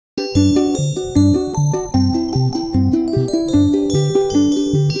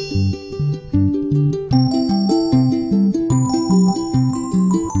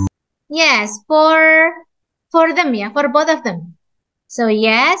for them, yeah, for both of them. So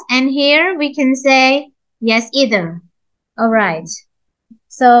yes, and here we can say yes either. All right.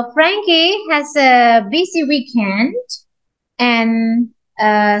 So Frankie has a busy weekend and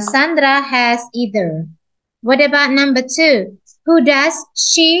Sandra has either. What about number 2? Who does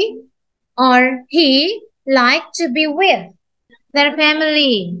she or he like to be with? Their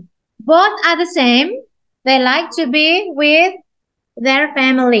family. Both are the same. They like to be with their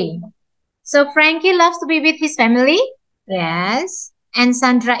family. So Frankie loves to be with his family. Yes. And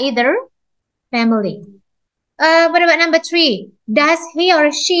Sandra either family. What about number 3? Does he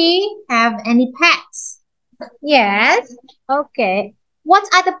or she have any pets? Yes. Okay. What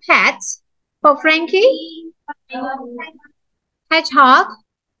are the pets for Frankie? Hedgehog.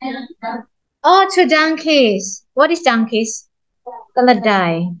 Oh, 2 donkeys. What is donkeys?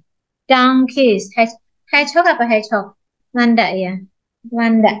 Keledai. Donkeys. Hedgehog apa hedgehog? Landak ya.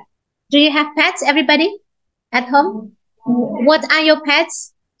 Landak. Do you have pets, everybody? At home? What are your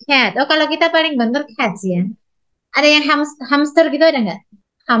pets? Cat. Oh, kalau kita paling bener cats ya. Ada yang hamster gitu ada nggak?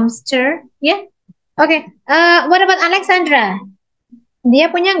 Hamster, ya? Yeah? Oke. What about Alexandra? Dia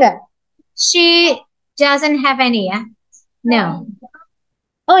punya nggak? She doesn't have any ya? No.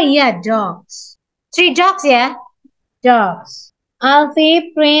 Oh iya, dogs. 3 dogs ya? Dogs.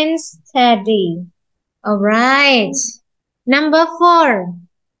 Alfie, Prince, Teddy. Alright. Number 4.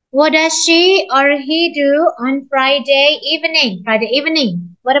 What does she or he do on Friday evening? Friday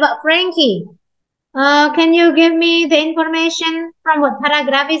evening. What about Frankie? Can you give me the information from what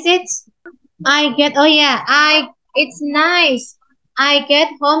paragraph is it? It's nice. I get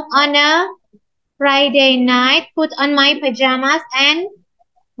home on a Friday night, put on my pajamas and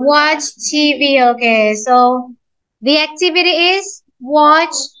watch TV. Okay, so the activity is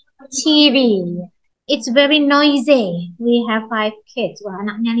watch TV. It's very noisy. We have 5 kids. Wah,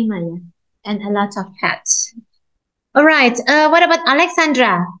 anaknya 5 ya. And a lot of pets. Alright, what about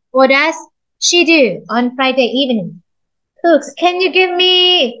Alexandra? What does she do on Friday evening? Cooks, can you give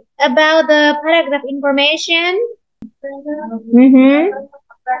me about the paragraph information?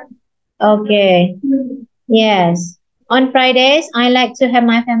 Okay. Yes. On Fridays, I like to have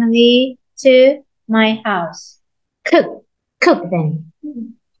my family to my house. Cook. Cook then.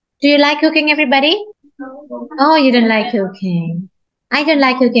 Do you like cooking, everybody? Oh, you don't like cooking. I don't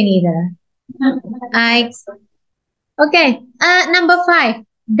like cooking either. Okay. Number 5.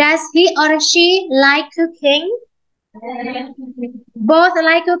 Does he or she like cooking? Both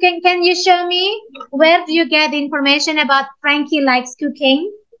like cooking. Can you show me where do you get the information about Frankie likes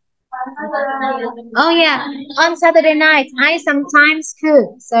cooking? Oh yeah, on Saturday night I sometimes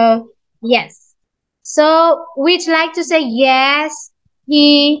cook. So yes. So we'd like to say yes,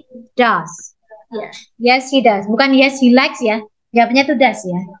 he does. Yes, he does. Bukan yes, he likes ya. Jawabnya tuh does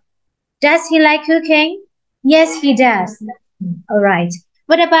ya. Does he like cooking? Yes, he does. All right.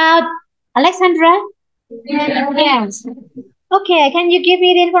 What about Alexandra? Yes. Okay, can you give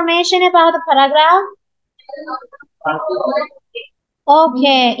me the information about the paragraph?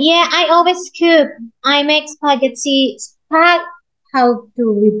 Okay, yeah, I always cook. I make spaghetti. How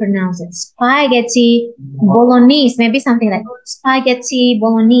do we pronounce it? Spaghetti bolognese, maybe something like spaghetti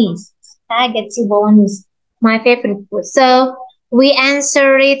bolognese. Spaghetti bolognese, my favorite food. So we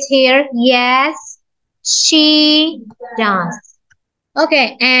answer it here. Yes, she does.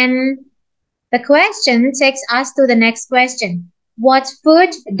 Okay, and the question takes us to the next question. What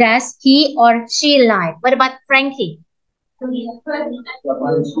food does he or she like? What about Frankie?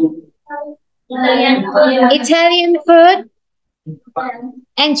 Italian food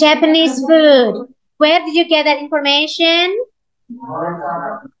and Japanese food. Where did you get that information?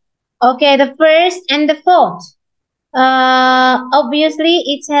 Okay, the first and the fourth. Obviously,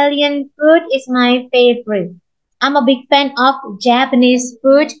 Italian food is my favorite. I'm a big fan of Japanese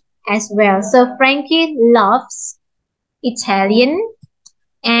food as well. So Frankie loves Italian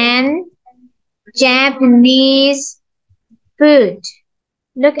and Japanese food.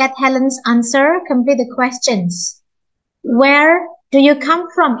 Look at Helen's answer. Complete the questions. Where do you come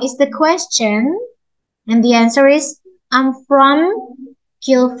from is the question. And the answer is, I'm from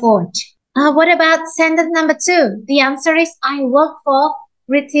Guildford. What about sentence number 2? The answer is, I work for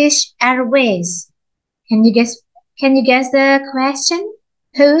British Airways. Can you guess the question?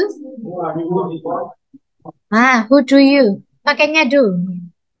 Who? Who do you? Pakainya do.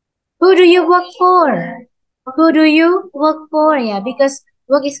 Who do you work for? Who do you work for? Yeah, because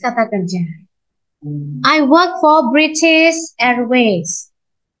work is kata kerja. I work for British Airways.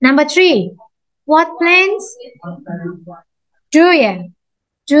 Number 3. What planes? Do ya?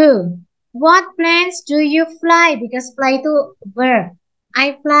 Do. What planes do you fly? Because fly to verb.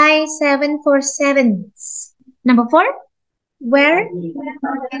 I fly 747s. Number 4, where?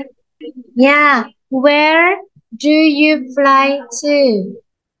 Yeah, where do you fly to?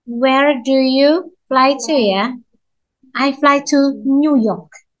 Where do you fly to, ya? I fly to New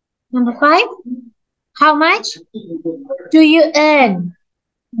York. Number 5, how much do you earn?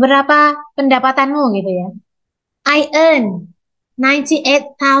 Berapa pendapatanmu gitu ya? I earn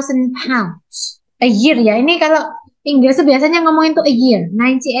 98,000 pounds a year ya. Ini kalau Inggris biasanya ngomongin tuh a year,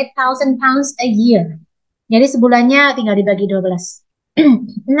 98,000 pounds a year. Jadi sebulannya tinggal dibagi 12.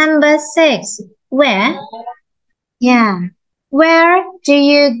 Number 6, where? Yeah, where do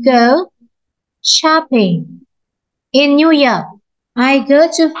you go shopping? In New York, I go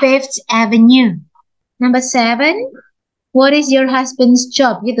to Fifth Avenue. Number 7, what is your husband's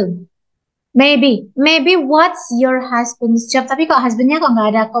job gitu? Maybe what's your husband's job? Tapi kok husbandnya kok nggak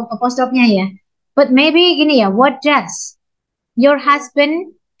ada apostrofnya ya? But maybe gini ya, what does your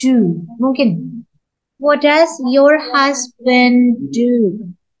husband do? Mungkin. What does your husband do?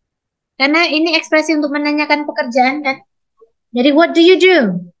 Karena ini ekspresi untuk menanyakan pekerjaan kan? Jadi what do you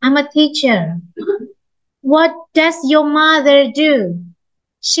do? I'm a teacher. What does your mother do?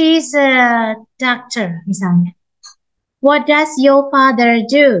 She's a doctor misalnya. What does your father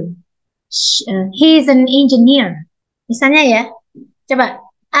do? He's an engineer. Misalnya ya. Coba.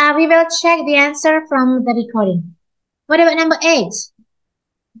 We will check the answer from the recording. What about number 8?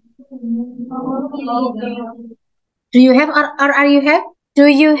 Do you have or are you have? Do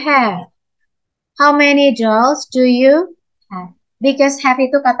you have? How many dolls do you have? Because have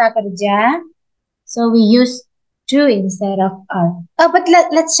itu kata kerja. So we use do instead of are. Oh, but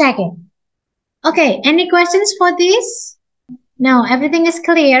let's check it. Okay, any questions for this? No, everything is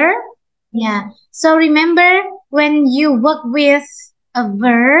clear? Yeah. So remember, when you work with a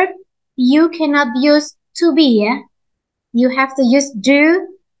verb, you cannot use to be, yeah? You have to use do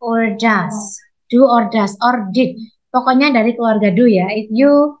or does. Do or does or did. Pokoknya dari keluarga do ya. If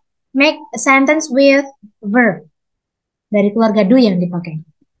you make a sentence with verb, dari keluarga do yang dipakai.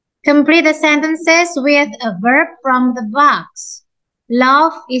 Complete the sentences with a verb from the box.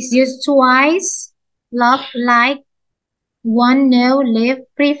 Love is used twice. Love, like, want, know, live,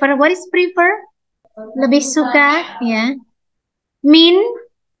 prefer. What is prefer? Lebih suka, ya. Mean,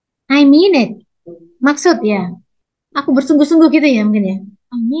 I mean it. Maksud ya. Aku bersungguh-sungguh gitu ya mungkin ya.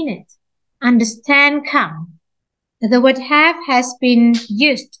 I mean it. Understand, count. The word have has been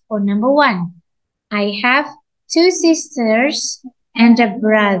used for number 1. I have 2 sisters and a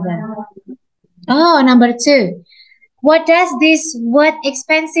brother. Oh, number 2. What does this word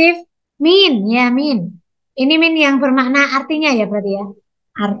expensive mean? Ya, mean. Ini mean yang bermakna artinya ya berarti ya.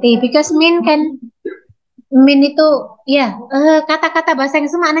 Arti. Because mean kan, mean itu ya kata-kata bahasa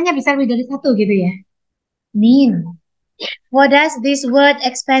Inggris maknanya bisa lebih dari satu gitu ya. Mean. What does this word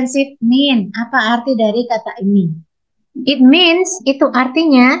expensive mean? Apa arti dari kata ini? It means, itu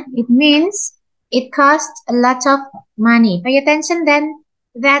artinya, it means it costs a lot of money. Pay attention then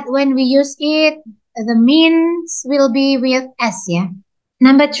that when we use it, the means will be with S ya.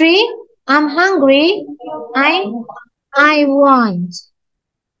 Number 3, I'm hungry. I want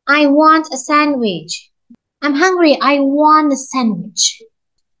a sandwich. I'm hungry. I want a sandwich.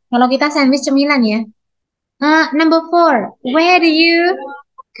 Kalau kita sandwich cemilan ya. Number 4, where do you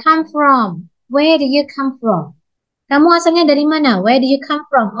come from? Where do you come from? Kamu asalnya dari mana? Where do you come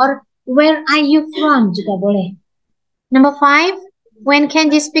from? Or where are you from juga boleh. Number 5, when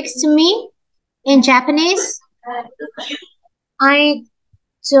Kenji speaks to me in Japanese, I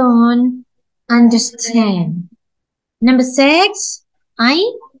don't understand. Number 6, I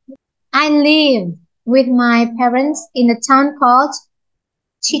live with my parents in a town called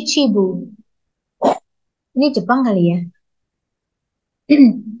Chichibu. Ini Jepang kali ya.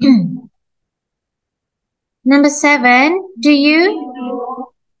 Number 7, do you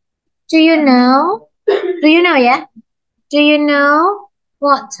know ya? Do you know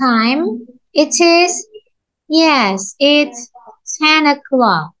what time it is? Yes, it's 10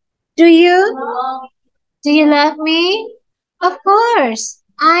 o'clock. Do you love me? Of course.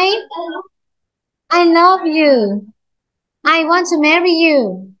 I love you. I want to marry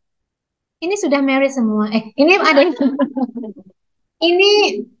you. Ini sudah married semua. Ini ada.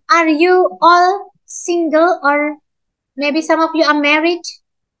 Ini, are you all single or maybe some of you are married?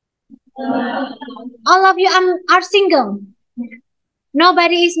 All of you are single.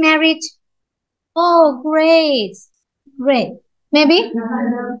 Nobody is married. Oh, great. Great. Maybe?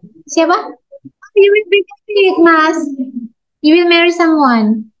 Siapa? You will be married, Mas. You will marry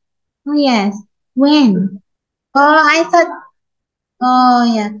someone. Oh, yes. When? Oh,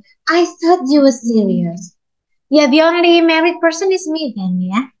 yeah. I thought you were serious. Yeah, the only married person is me then,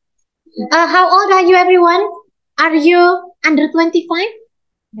 yeah? How old are you, everyone? Are you under 25?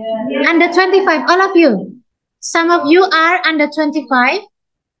 Yeah. Under 25, all of you. Some of you are under 25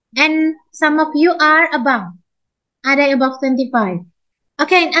 and some of you are above. Ada yang above 25.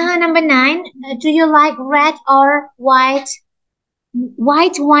 Okay, number 9. Do you like red or white?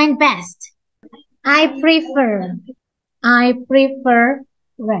 White wine best. I prefer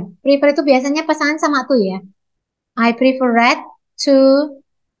red. Prefer itu biasanya pasangan sama tuh ya. I prefer red to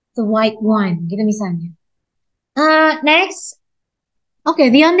the white wine, gitu misalnya. Next.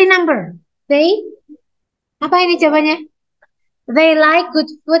 Okay, the only number. Apa ini jawabannya? They like good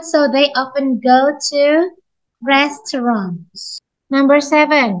food, so they often go to restaurants. Number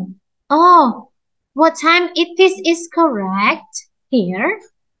 7. Oh, what time it is correct here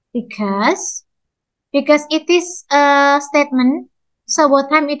because it is a statement. So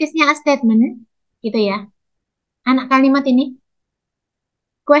what time it is-nya a statement, gitu ya. Anak kalimat ini.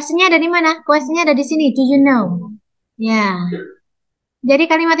 Questionnya ada di mana? Questionnya ada di sini. Do you know? Ya. Jadi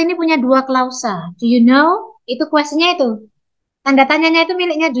kalimat ini punya dua klausa. Do you know? Itu questionnya itu. Tanda tanyanya itu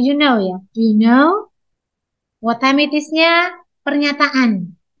miliknya do you know ya. Do you know? What time it is-nya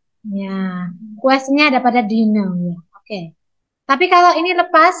pernyataan. Ya. Questionnya ada pada do you know ya. Oke. Tapi kalau ini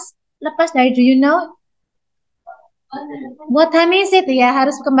lepas dari do you know, what time is it ya,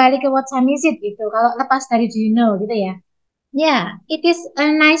 harus kembali ke what time is it gitu. Kalau lepas dari do you know gitu ya. Yeah, it is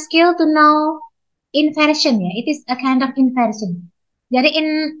a nice skill to know inversion ya. It is a kind of inversion. Jadi in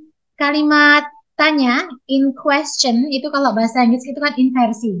kalimat tanya, in question itu kalau bahasa Inggris itu kan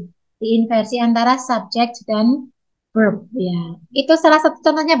inversi. Diinversi antara subject dan verb ya. Itu salah satu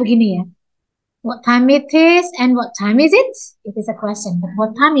contohnya begini ya. What time it is and what time is it? It is a question. But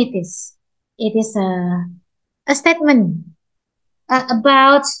what time it is? It is a statement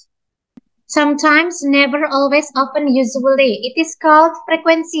about sometimes, never, always, often, usually. It is called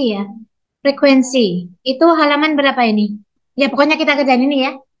frequency ya. Frekuensi. Itu halaman berapa ini? Ya pokoknya kita kerjain ini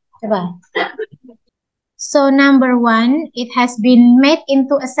ya. Coba. So number 1, it has been made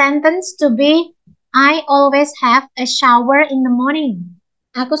into a sentence to be I always have a shower in the morning.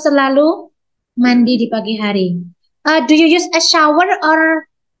 Aku selalu mandi di pagi hari. Do you use a shower or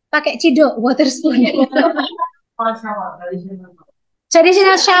pakai ciduk, water spoon?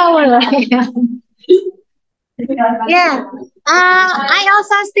 Traditional shower. Yeah. I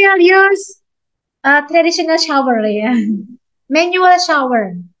also still use traditional shower ya. Manual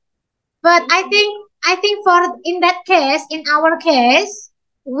shower. But I think for in that case, in our case,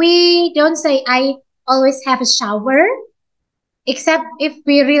 we don't say I always have a shower, except if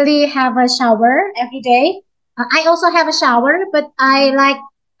we really have a shower every day. I also have a shower, but I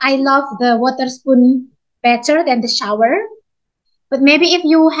love the water spoon better than the shower. But maybe if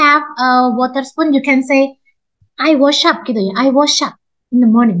you have a water spoon, you can say I wash up gitu ya. I wash up in the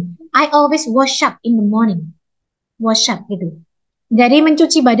morning. I always wash up in the morning. Wash up gitu. Jadi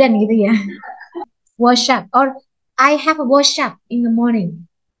mencuci badan gitu ya. Wash up or I have a wash up in the morning.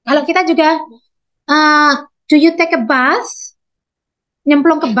 Kalau kita juga do you take a bath?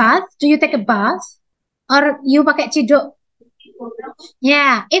 Nyemplung ke bath? Do you take a bath? Or you pakai ciduk?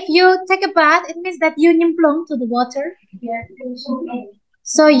 Yeah, if you take a bath, it means that you nyemplung to the water.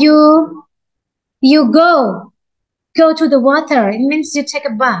 So you go to the water. It means you take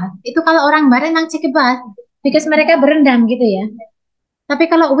a bath. Itu kalau orang Barat memang take a bath because mereka berendam gitu ya. Tapi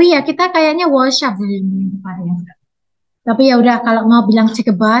kalau we ya kita kayaknya wash up ya. Tapi ya udah kalau mau bilang take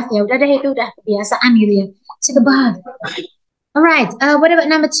a bath ya udah deh itu udah kebiasaan gitu ya. Take a bath. Alright, what about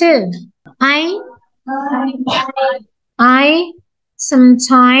number 2? I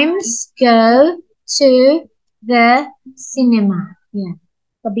sometimes go to the cinema. Ya,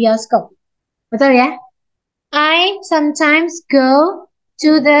 ke bioskop. Betul ya? I sometimes go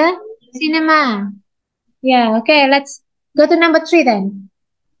to the cinema. Yeah, okay, let's go to number 3 then.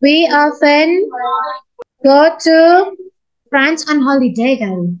 We often go to France on holiday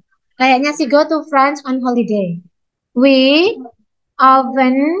kali. Kayaknya sih go to France on holiday. We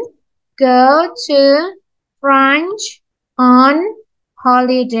often go to France on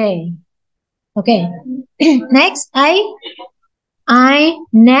holiday. Okay. Next, I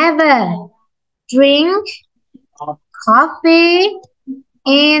never drink coffee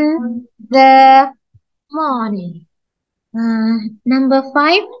in the morning. Number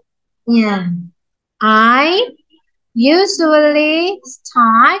 5. Yeah. I usually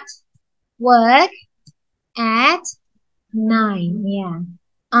start work at 9. Yeah.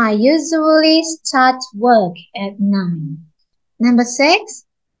 I usually start work at 9. Number 6.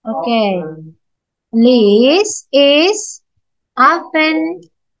 Okay. Liz is often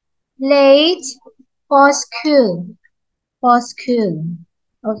late for school.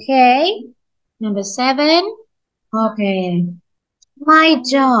 Okay. Number 7. Okay. My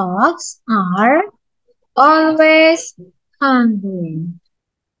dogs are always hungry.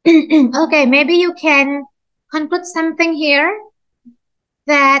 Okay, maybe you can conclude something here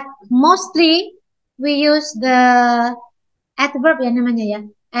that mostly we use the adverb ya namanya ya.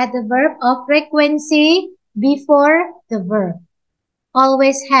 Adverb of frequency before the verb.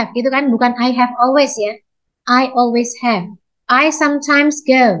 Always have gitu kan, bukan I have always ya. I always have. I sometimes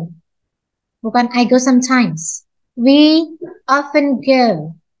go. Bukan I go sometimes. We often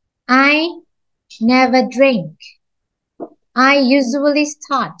go. I never drink. I usually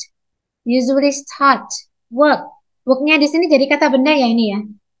start. Usually start work. Worknya di sini jadi kata benda ya ini ya.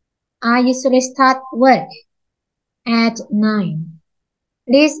 I usually start work at 9.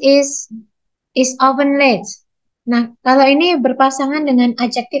 This is often late. Nah, kalau ini berpasangan dengan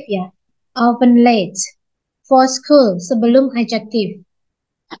adjektif ya. Often late. For school, sebelum adjektif.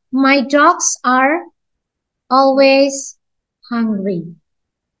 My dogs are always hungry.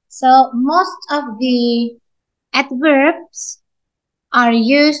 So, most of the adverbs are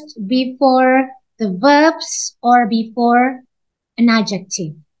used before the verbs or before an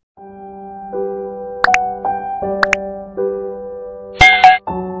adjective.